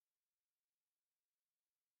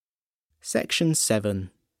Section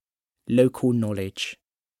 7. Local knowledge.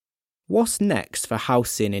 What's next for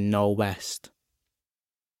housing in Knoll West?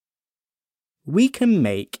 We Can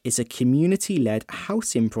Make is a community-led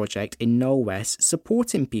housing project in Knoll West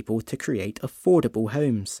supporting people to create affordable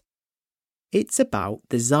homes. It's about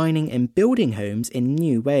designing and building homes in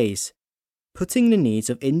new ways, putting the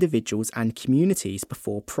needs of individuals and communities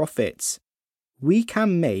before profits. We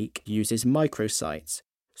Can Make uses microsites,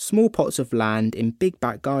 small plots of land in big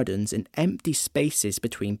back gardens and empty spaces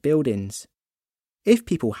between buildings. If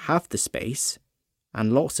people have the space,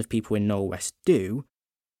 and lots of people in Knoll West do,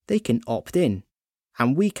 they can opt in,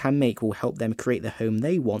 and We Can Make will help them create the home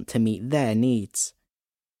they want to meet their needs.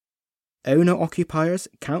 Owner-occupiers,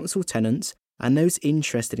 council tenants, and those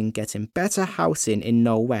interested in getting better housing in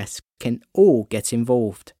Knoll West can all get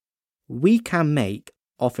involved. We Can Make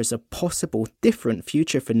offers a possible different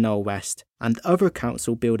future for Knoll West and other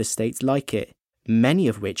council build estates like it, many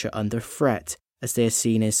of which are under threat as they are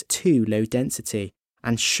seen as too low density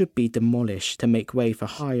and should be demolished to make way for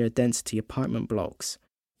higher density apartment blocks.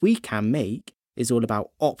 We Can Make is all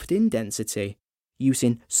about opt-in density,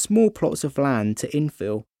 using small plots of land to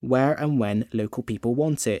infill where and when local people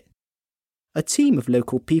want it. A team of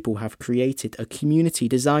local people have created a community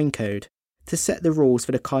design code to set the rules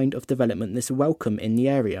for the kind of development that's welcome in the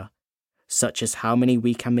area, such as how many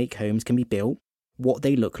We Can Make homes can be built, what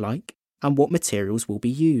they look like, and what materials will be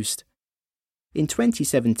used. In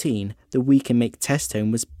 2017, the We Can Make test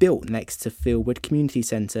home was built next to Fieldwood Community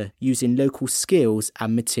Centre using local skills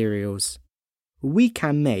and materials. We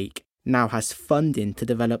Can Make now has funding to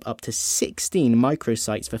develop up to 16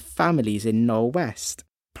 microsites for families in Knoll West.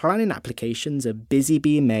 Planning applications are busy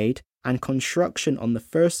being made, and construction on the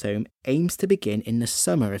first home aims to begin in the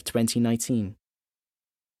summer of 2019.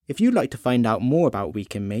 If you'd like to find out more about We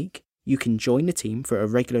Can Make, you can join the team for a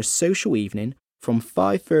regular social evening from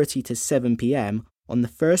 5:30 to 7 p.m. on the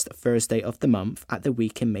first Thursday of the month at the We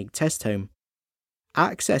Can Make test home.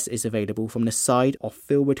 Access is available from the side of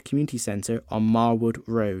Fieldwood Community Centre on Marwood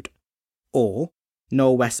Road. Or,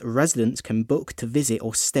 Knoll West residents can book to visit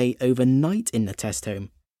or stay overnight in the test home.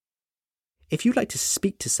 If you'd like to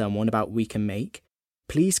speak to someone about We Can Make,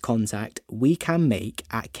 please contact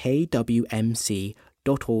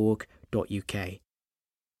wecanmake@kwmc.org.uk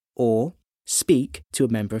or speak to a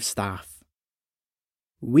member of staff.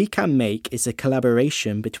 We Can Make is a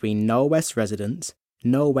collaboration between Knoll West residents,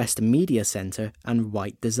 Knoll West Media Centre and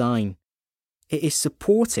White Design. It is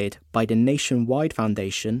supported by the Nationwide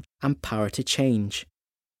Foundation and Power to Change.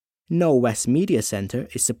 Knoll West Media Centre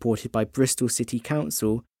is supported by Bristol City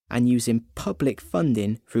Council and using public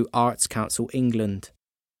funding through Arts Council England.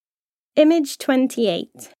 Image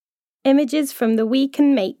 28. Images from the We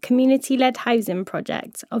Can Make community-led housing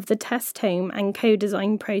project of the test home and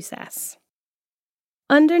co-design process.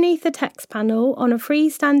 Underneath the text panel on a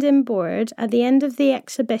freestanding board at the end of the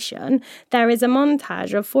exhibition, there is a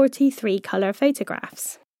montage of 43 colour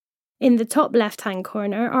photographs. In the top left-hand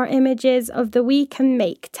corner are images of the We Can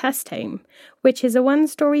Make test home, which is a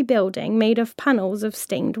one-storey building made of panels of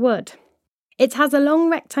stained wood. It has a long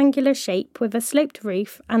rectangular shape with a sloped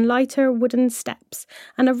roof and lighter wooden steps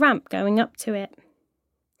and a ramp going up to it.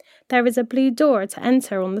 There is a blue door to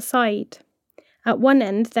enter on the side. At one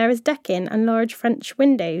end there is decking and large French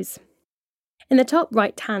windows. In the top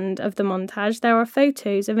right hand of the montage there are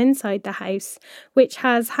photos of inside the house, which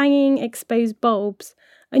has hanging exposed bulbs,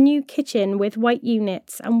 a new kitchen with white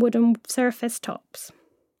units and wooden surface tops,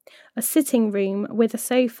 a sitting room with a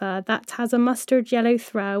sofa that has a mustard yellow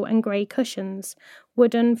throw and grey cushions,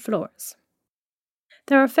 wooden floors.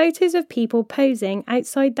 There are photos of people posing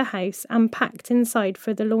outside the house and packed inside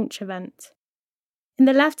for the launch event. In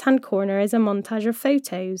the left-hand corner is a montage of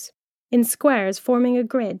photos, in squares forming a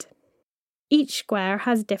grid. Each square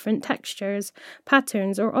has different textures,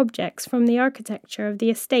 patterns or objects from the architecture of the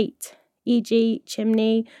estate, e.g.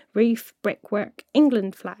 chimney, roof, brickwork,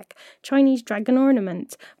 England flag, Chinese dragon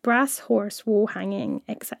ornament, brass horse wall hanging,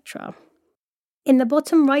 etc. In the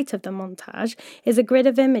bottom right of the montage is a grid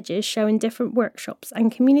of images showing different workshops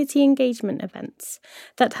and community engagement events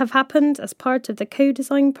that have happened as part of the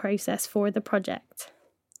co-design process for the project.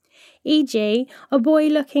 E.g., a boy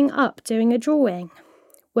looking up doing a drawing,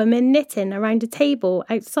 women knitting around a table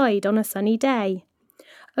outside on a sunny day,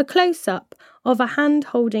 a close-up of a hand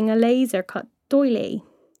holding a laser-cut doily,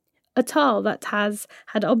 a tile that has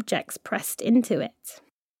had objects pressed into it.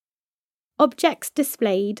 Objects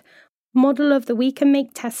displayed, model of the We Can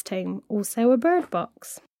Make test home, also a bird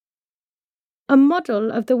box. A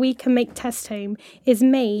model of the We Can Make test home is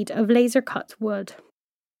made of laser-cut wood.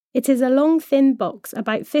 It is a long, thin box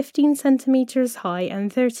about 15 centimetres high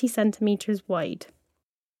and 30 centimetres wide.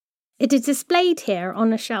 It is displayed here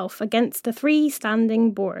on a shelf against the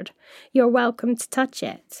freestanding board. You're welcome to touch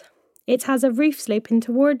it. It has a roof sloping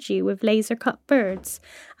towards you with laser-cut birds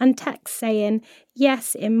and text saying,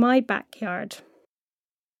 "Yes, in my backyard."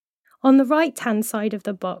 On the right-hand side of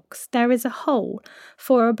the box, there is a hole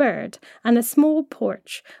for a bird and a small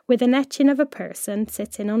porch with an etching of a person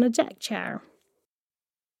sitting on a deck chair.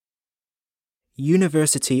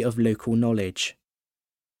 University of Local Knowledge.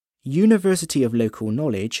 University of Local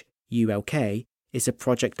Knowledge, ULK, is a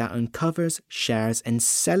project that uncovers, shares and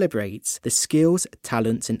celebrates the skills,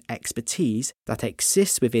 talents and expertise that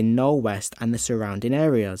exists within Knowle West and the surrounding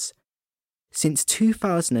areas. Since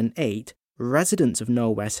 2008, residents of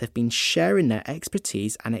Knowle West have been sharing their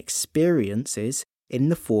expertise and experiences in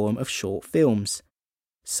the form of short films.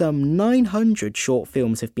 Some 900 short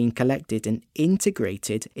films have been collected and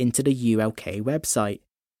integrated into the ULK website.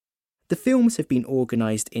 The films have been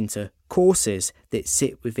organised into courses that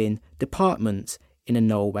sit within departments in a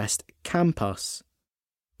Knowle West campus.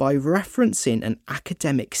 By referencing an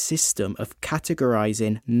academic system of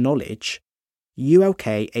categorising knowledge,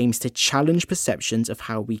 ULK aims to challenge perceptions of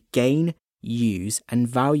how we gain, use and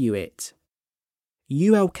value it.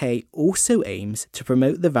 ULK also aims to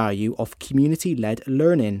promote the value of community-led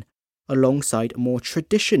learning alongside more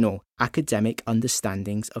traditional academic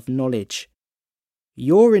understandings of knowledge.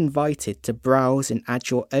 You're invited to browse and add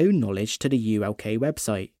your own knowledge to the ULK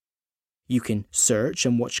website. You can search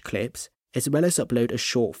and watch clips, as well as upload a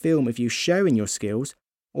short film of you sharing your skills,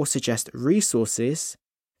 or suggest resources,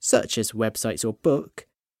 such as websites or book,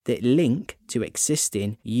 that link to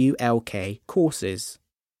existing ULK courses.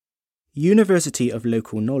 University of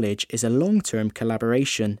Local Knowledge is a long-term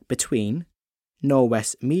collaboration between Knowle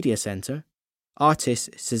West Media Centre,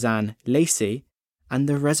 artist Suzanne Lacey, and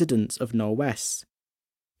the residents of Knowle West.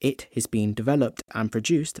 It has been developed and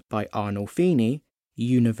produced by Arnold Feeney,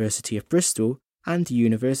 University of Bristol and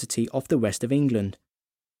University of the West of England,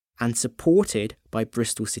 and supported by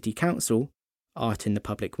Bristol City Council, Art in the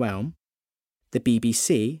Public Realm, the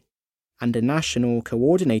BBC, and the National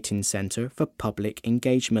Coordinating Centre for Public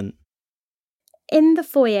Engagement. In the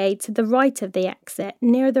foyer to the right of the exit,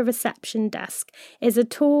 near the reception desk, is a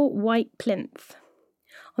tall white plinth.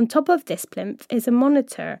 On top of this plinth is a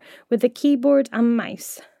monitor with a keyboard and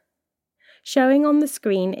mouse. Showing on the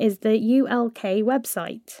screen is the ULK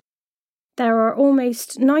website. There are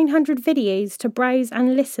almost 900 videos to browse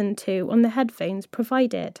and listen to on the headphones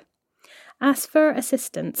provided. Ask for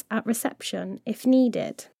assistance at reception if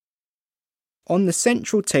needed. On the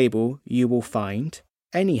central table, you will find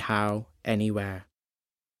Anyhow, Anywhere.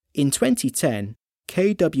 In 2010,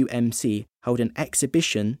 KWMC held an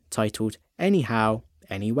exhibition titled Anyhow,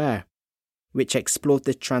 Anywhere, which explored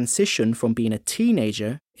the transition from being a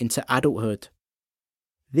teenager into adulthood.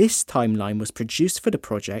 This timeline was produced for the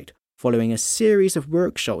project following a series of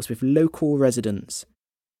workshops with local residents.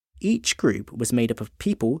 Each group was made up of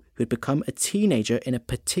people who had become a teenager in a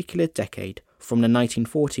particular decade, from the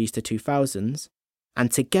 1940s to 2000s,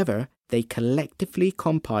 and together they collectively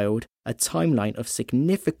compiled a timeline of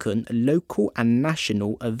significant local and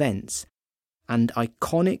national events and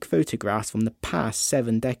iconic photographs from the past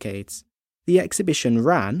 7 decades. The exhibition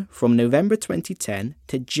ran from November 2010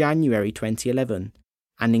 to January 2011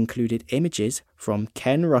 and included images from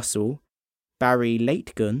Ken Russell, Barry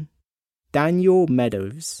Lategun, Daniel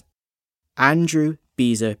Meadows, Andrew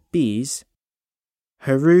Beezer Bees,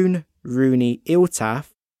 Haroon Rooney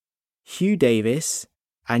Iltaf, Hugh Davis,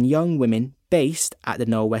 and young women based at the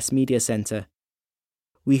Knowle West Media Centre.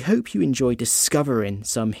 We hope you enjoy discovering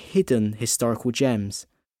some hidden historical gems.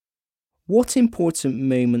 What important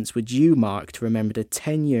moments would you mark to remember the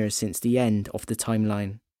 10 years since the end of the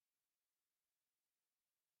timeline?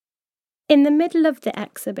 In the middle of the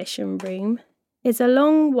exhibition room is a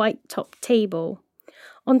long white top table.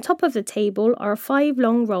 On top of the table are 5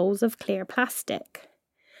 long rolls of clear plastic.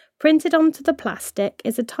 Printed onto the plastic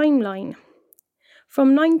is a timeline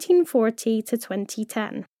from 1940 to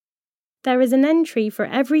 2010. There is an entry for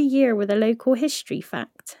every year with a local history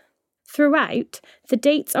fact. Throughout, the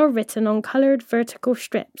dates are written on coloured vertical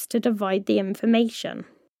strips to divide the information.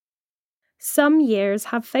 Some years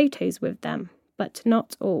have photos with them, but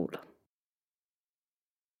not all.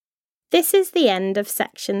 This is the end of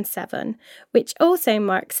Section 7, which also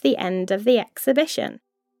marks the end of the exhibition.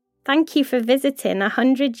 Thank you for visiting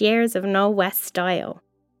 100 years of Knowle West style.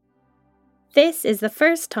 This is the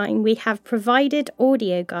first time we have provided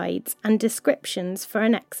audio guides and descriptions for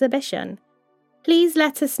an exhibition. Please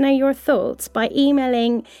let us know your thoughts by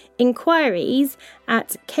emailing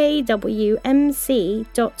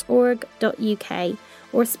inquiries@kwmc.org.uk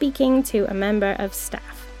or speaking to a member of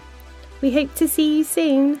staff. We hope to see you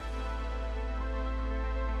soon.